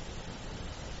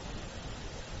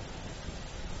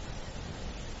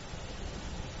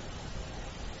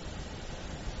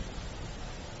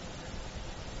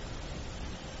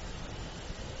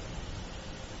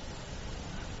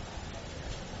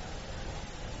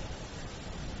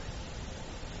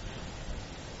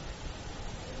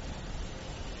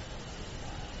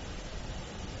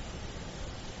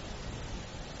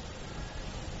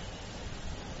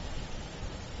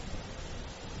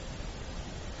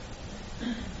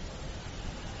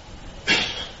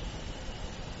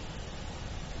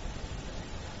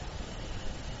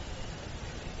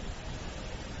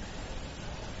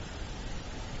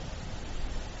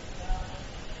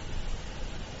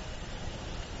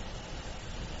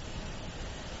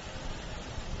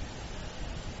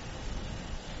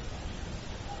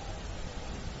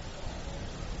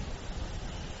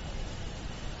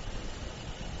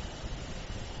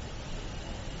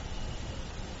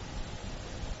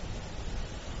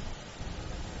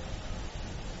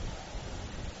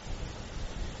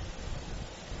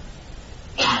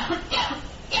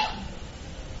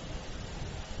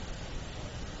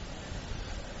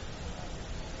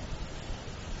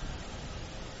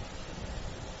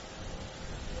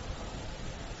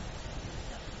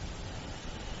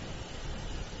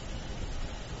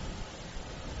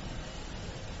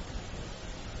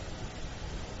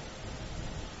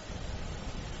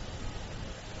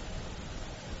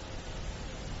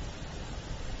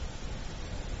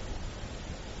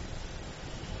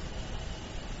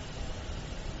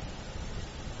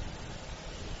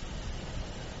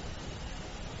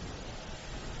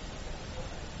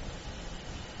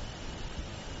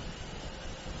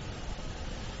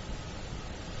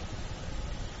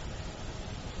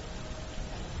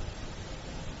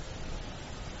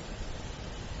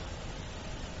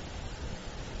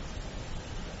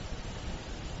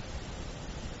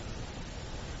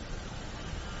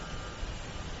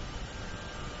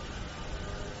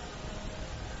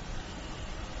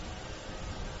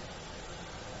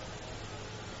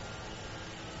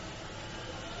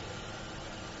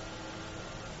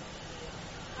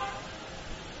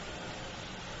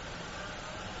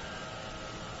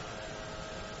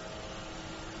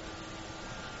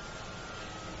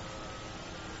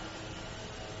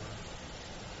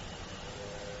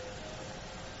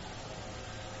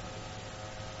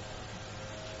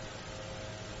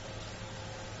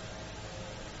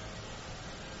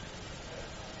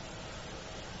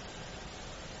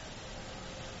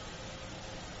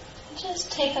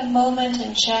 Just take a moment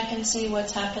and check and see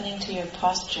what's happening to your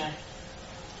posture.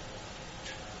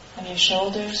 Have your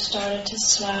shoulders started to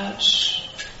slouch?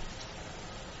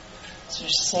 or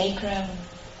sacrum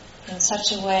in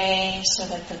such a way so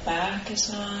that the back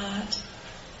is not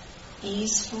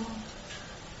easeful,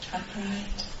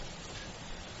 upright.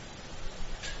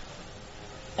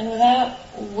 And without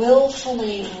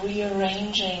willfully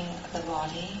rearranging the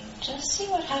body, just see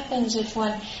what happens if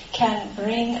one can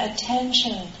bring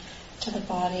attention to the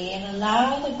body and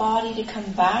allow the body to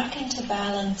come back into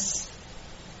balance.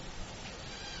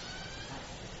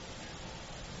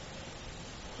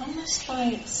 Almost by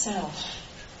itself.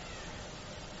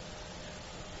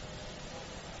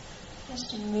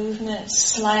 Just a movement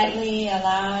slightly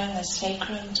allowing the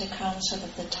sacrum to come so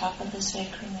that the top of the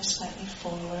sacrum is slightly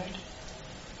forward.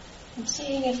 And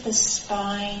seeing if the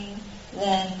spine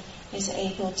then is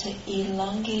able to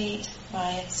elongate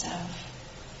by itself.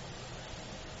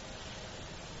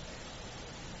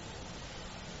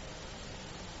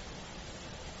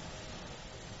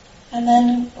 And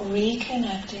then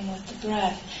reconnecting with the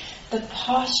breath. The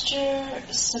posture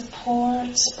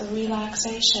supports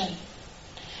relaxation.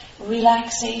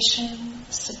 Relaxation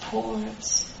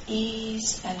supports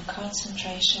ease and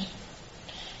concentration.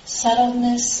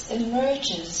 Subtleness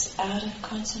emerges out of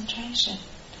concentration.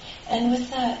 And with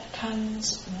that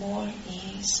comes more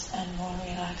ease and more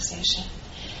relaxation.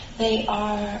 They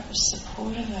are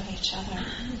supportive of each other.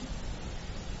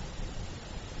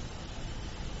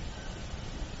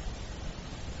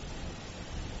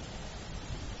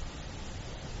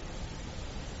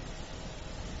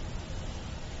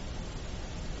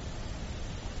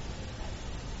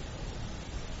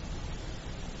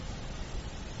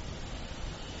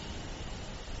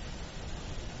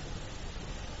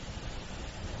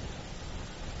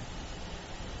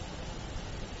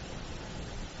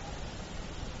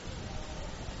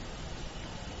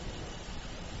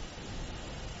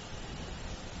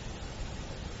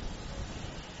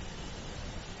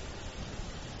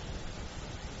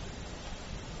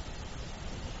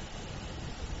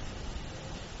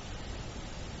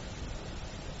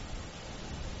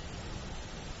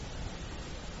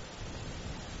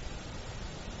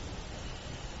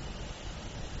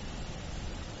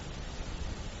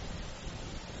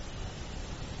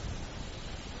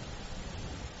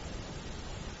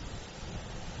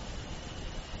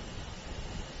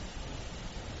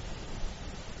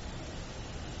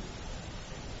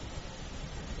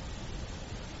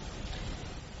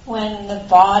 When the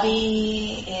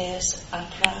body is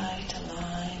upright,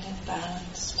 aligned, and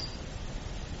balanced,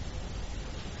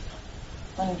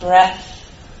 when breath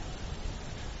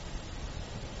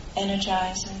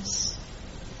energizes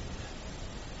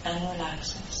and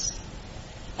relaxes,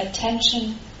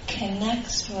 attention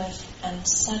connects with and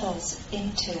settles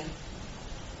into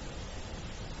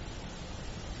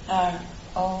our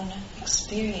own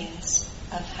experience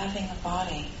of having a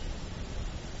body.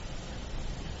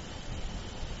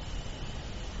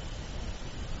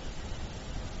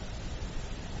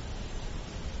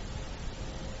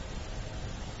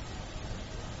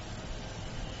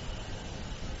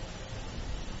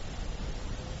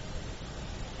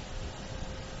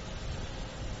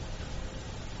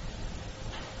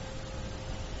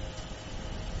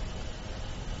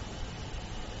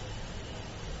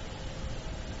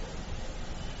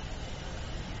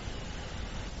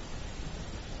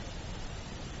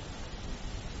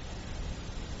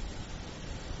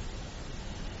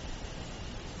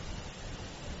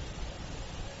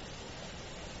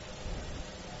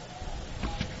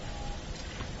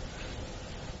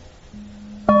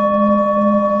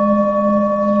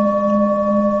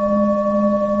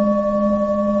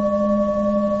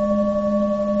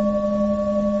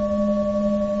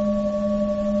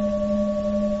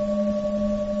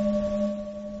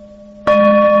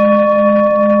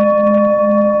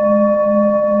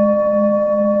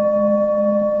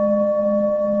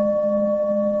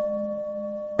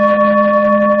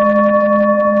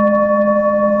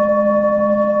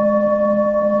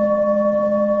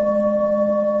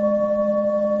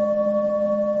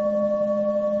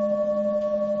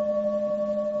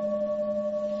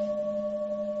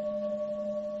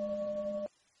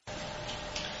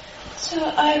 So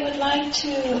I would like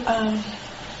to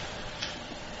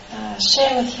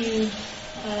share with you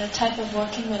a type of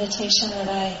walking meditation that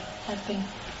I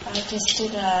just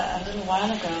did a little while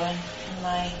ago, and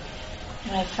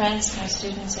my friends, my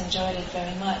students enjoyed it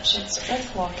very much. It's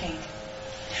earth walking.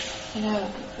 You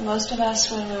know, most of us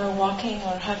when we're walking,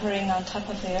 we're hovering on top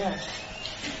of the earth.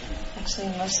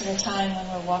 Actually, most of the time when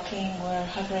we're walking, we're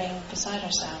hovering beside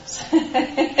ourselves.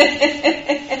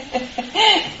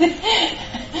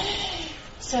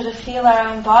 So to feel our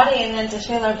own body and then to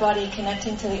feel our body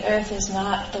connecting to the earth is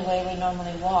not the way we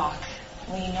normally walk.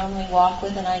 We normally walk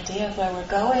with an idea of where we're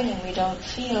going, and we don't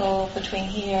feel between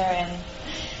here and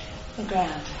the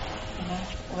ground.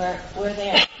 We're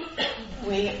there.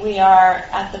 We are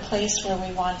at the place where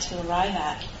we want to arrive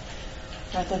at,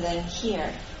 rather than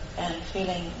here and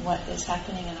feeling what is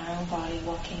happening in our own body,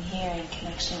 walking here in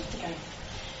connection with the earth.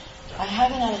 I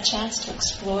haven't had a chance to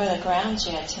explore the grounds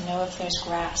yet to know if there's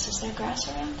grass. Is there grass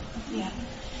around? Yeah.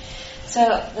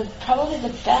 So probably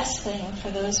the best thing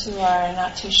for those who are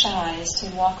not too shy is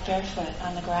to walk barefoot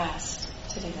on the grass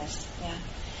to do this. Yeah.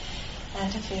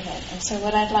 And to feel it. And so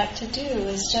what I'd like to do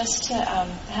is just to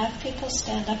have people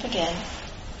stand up again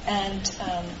and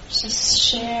just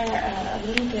share a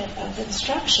little bit of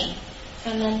instruction.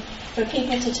 And then for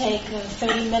people to take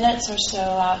 30 minutes or so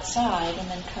outside and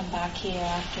then come back here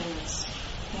afterwards.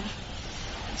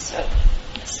 Yeah? So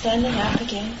standing up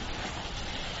again.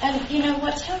 And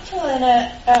what's helpful in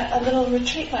a little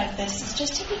retreat like this is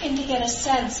just to begin to get a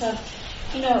sense of,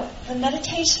 the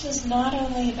meditation is not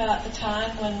only about the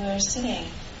time when we're sitting.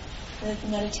 The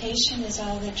meditation is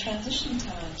all the transition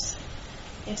times.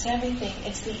 It's everything.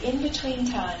 It's the in-between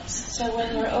times. So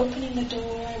when we're opening the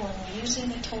door, when we're using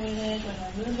the toilet, when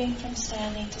we're moving from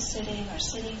standing to sitting, or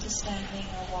sitting to standing,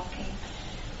 or walking,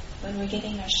 when we're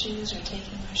getting our shoes or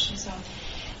taking our shoes off,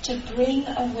 to bring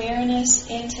awareness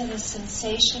into the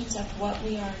sensations of what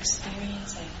we are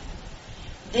experiencing.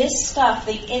 This stuff,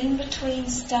 the in-between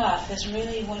stuff, is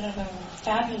really one of the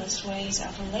fabulous ways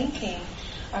of linking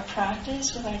our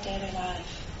practice with our daily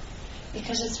life.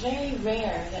 Because it's very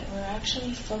rare that we're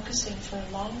actually focusing for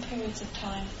long periods of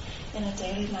time in a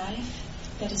daily life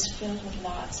that is filled with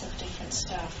lots of different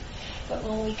stuff. But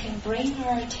when we can bring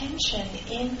our attention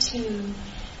into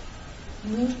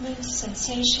movement,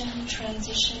 sensation,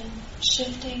 transition,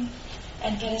 shifting,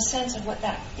 and get a sense of what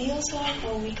that feels like,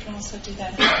 well, we can also do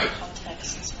that in other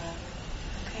contexts as well.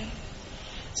 Okay?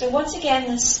 So once again,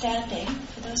 the standing,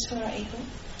 for those who are able,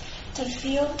 to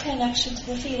feel the connection to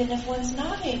the feet. And if one's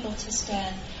not able to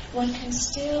stand, one can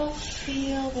still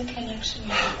feel the connection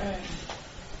with the earth.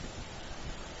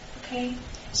 Okay?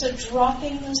 So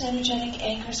dropping those energetic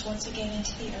anchors once again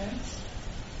into the earth.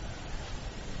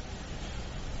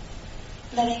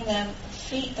 Letting them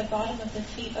feet, the bottom of the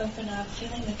feet open up,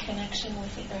 feeling the connection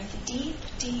with the earth. Deep,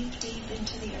 deep, deep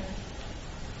into the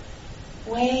earth.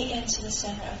 Way into the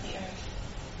center of the earth.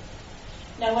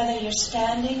 Now whether you're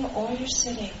standing or you're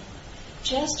sitting,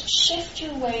 just shift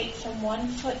your weight from one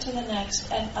foot to the next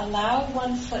and allow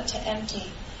one foot to empty.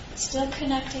 Still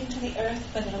connecting to the earth,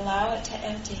 but allow it to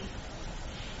empty.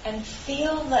 And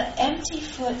feel the empty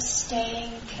foot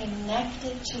staying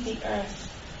connected to the earth.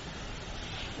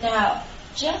 Now,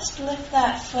 just lift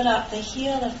that foot up, the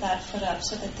heel of that foot up,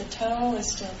 so that the toe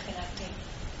is still connecting.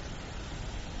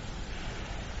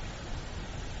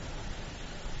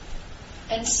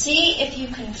 And see if you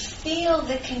can feel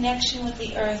the connection with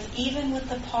the earth, even with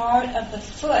the part of the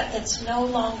foot that's no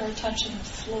longer touching the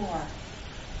floor.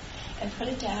 And put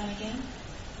it down again.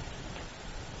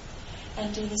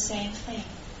 And do the same thing.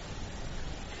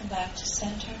 Come back to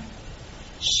center.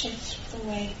 Shift the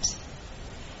weight.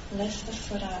 Lift the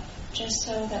foot up, just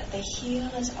so that the heel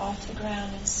is off the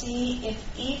ground. And see if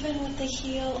even with the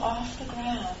heel off the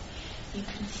ground, you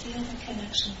can feel the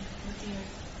connection with the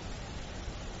earth.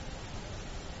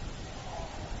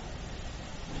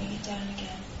 Bring it down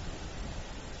again.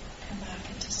 Come back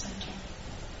into center.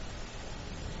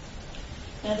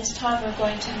 Now this time we're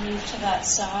going to move to that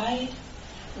side.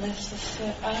 Lift the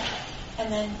foot up. And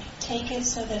then take it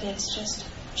so that it's just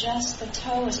the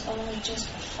toe is only just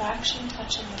a fraction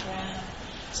touching the ground.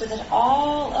 So that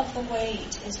all of the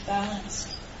weight is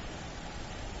balanced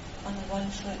on the one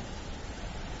foot.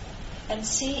 And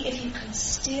see if you can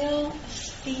still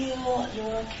feel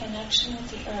your connection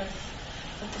with the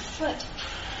earth, with the foot.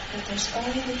 But there's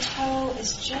only the toe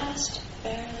is just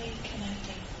barely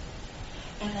connecting.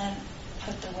 And then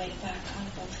put the weight back on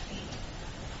both feet.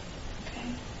 Okay?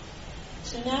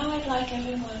 So now I'd like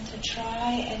everyone to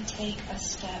try and take a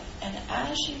step. And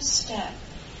as you step,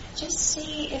 just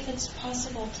see if it's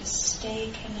possible to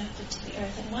stay connected to the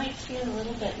earth. It might feel a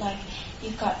little bit like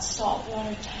you've got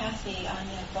saltwater taffy on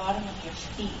the bottom of your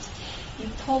feet. You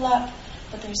pull up,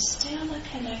 but there's still a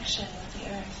connection with the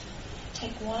earth.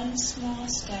 Take one small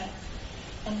step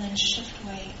and then shift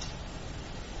weight.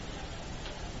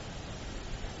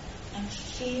 And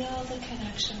feel the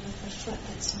connection with the foot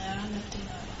that's now lifting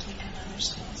up. Take another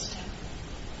small step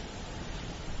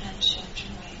and shift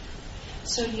your weight.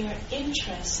 So your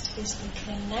interest is the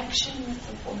connection with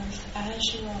the earth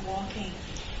as you are walking.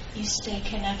 You stay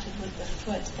connected with the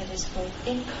foot that is both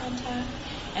in contact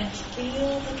and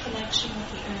feel the connection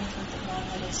with the earth with the one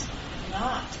that is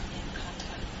not in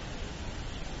contact.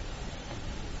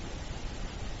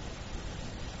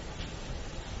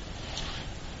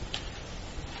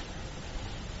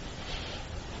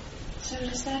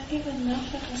 does that give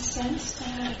enough of a sense to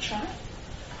how to try?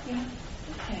 Yeah?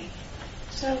 Okay.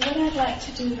 So what I'd like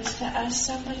to do is to ask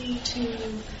somebody to,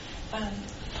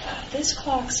 this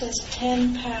clock says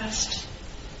 10 past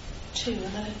 2,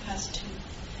 11 past 2.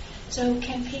 So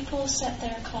can people set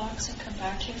their clocks and come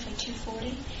back here for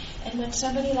 2:40? And would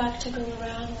somebody like to go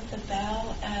around with the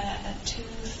bell at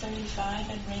 2:35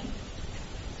 and ring?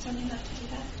 Somebody like to do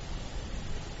that?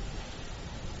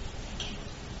 Okay.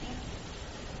 Yeah.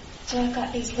 So I've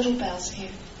got these little bells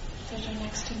here that are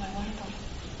next to my water bottle.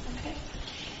 Okay.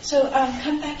 So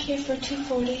come back here for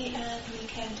 2:40 and we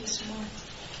can do some more.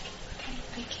 Okay,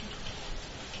 thank you.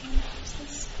 Can you use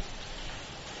this?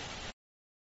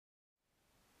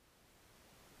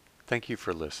 Thank you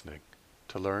for listening.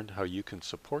 To learn how you can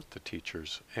support the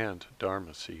teachers and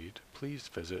Dharma Seed, please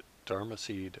visit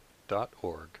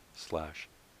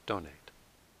dharmaseed.org/donate.